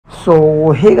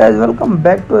So hey guys, welcome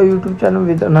back to our YouTube channel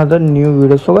with another new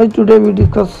video. So guys, today we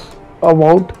discuss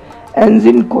about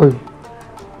Enjin Coin.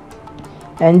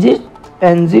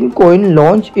 Enjin Coin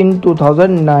launched in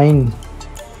 2009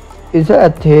 is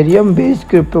a Ethereum based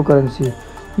cryptocurrency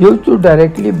used to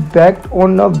directly backed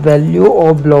on a value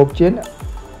of blockchain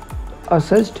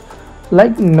assessed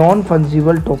like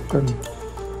non-fungible token.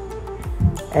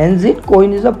 Enjin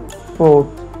Coin is a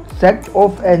project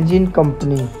of Enjin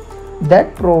company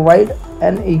that provide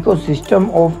an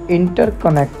ecosystem of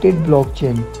interconnected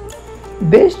blockchain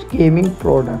based gaming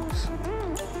products.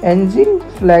 Enjin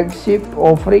flagship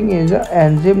offering is a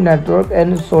Enjin network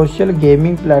and social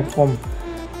gaming platform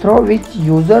through which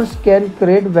users can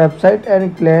create website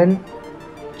and client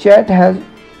chat has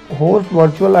host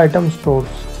virtual item stores.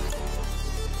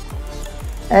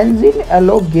 Enjin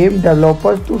allow game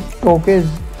developers to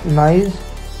tokenize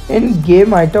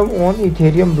in-game item on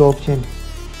Ethereum blockchain.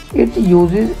 It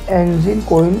uses Enjin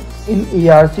Coin in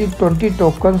ERC20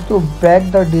 tokens to back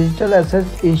the digital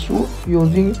assets issued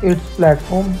using its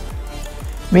platform,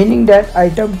 meaning that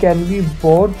item can be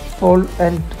bought, sold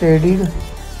and traded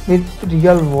with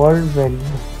real world value.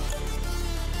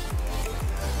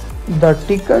 The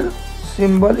ticker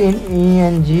symbol in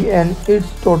ENG and its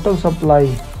total supply.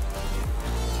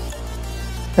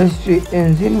 History.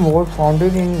 Enjin was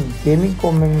founded in gaming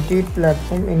community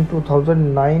platform in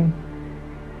 2009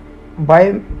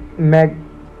 by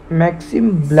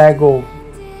Maxim Blago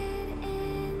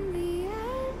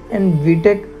and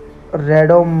Vitek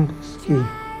Radomski.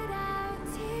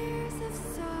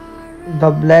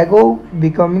 The Blago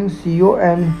becoming CEO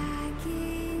and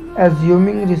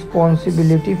assuming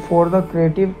responsibility for the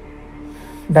creative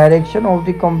direction of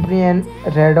the company, and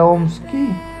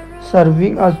Radomski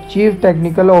serving as chief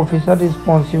technical officer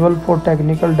responsible for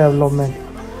technical development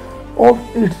of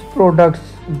its products.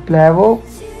 Blago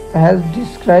has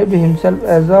described himself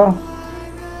as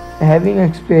having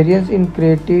experience in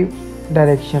creative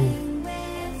direction,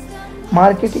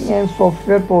 marketing and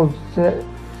software process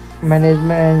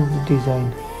management and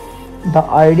design. The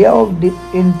idea of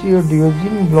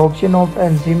introducing blockchain of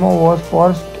Enzimo was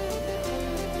first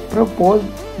proposed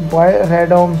by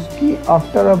Radomski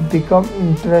after become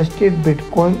interested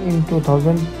Bitcoin in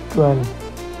 2012.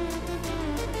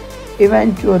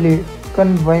 Eventually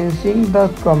convincing the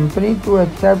company to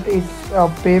accept its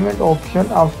payment option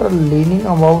after learning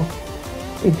about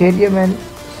Ethereum and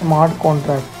smart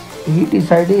contracts. He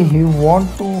decided he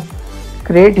wanted to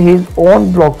create his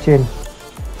own blockchain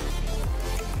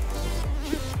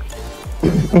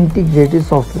integrated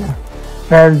software.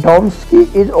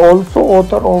 Radomski is also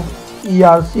author of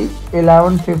ERC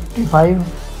 1155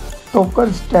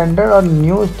 token standard, a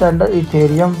new standard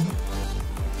Ethereum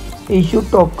issue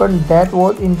token that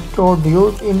was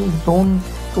introduced in June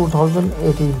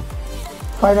 2018,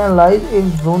 finalized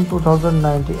in June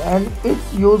 2019, and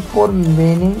it's used for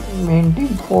minting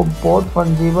for both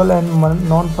fungible and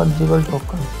non-fungible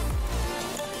tokens.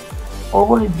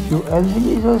 Overview. Enjin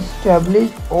is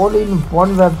established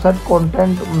all-in-one website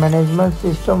content management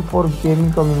system for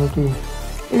gaming community.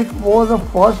 It was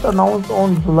first announced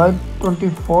on July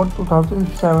 24,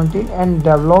 2017 and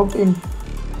developed in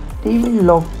team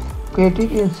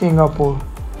located in Singapore.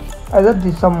 As of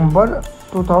December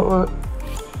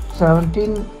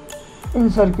 2017 in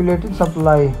circulating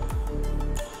supply.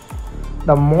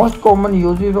 The most common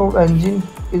uses of Enjin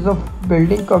is of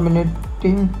building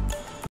community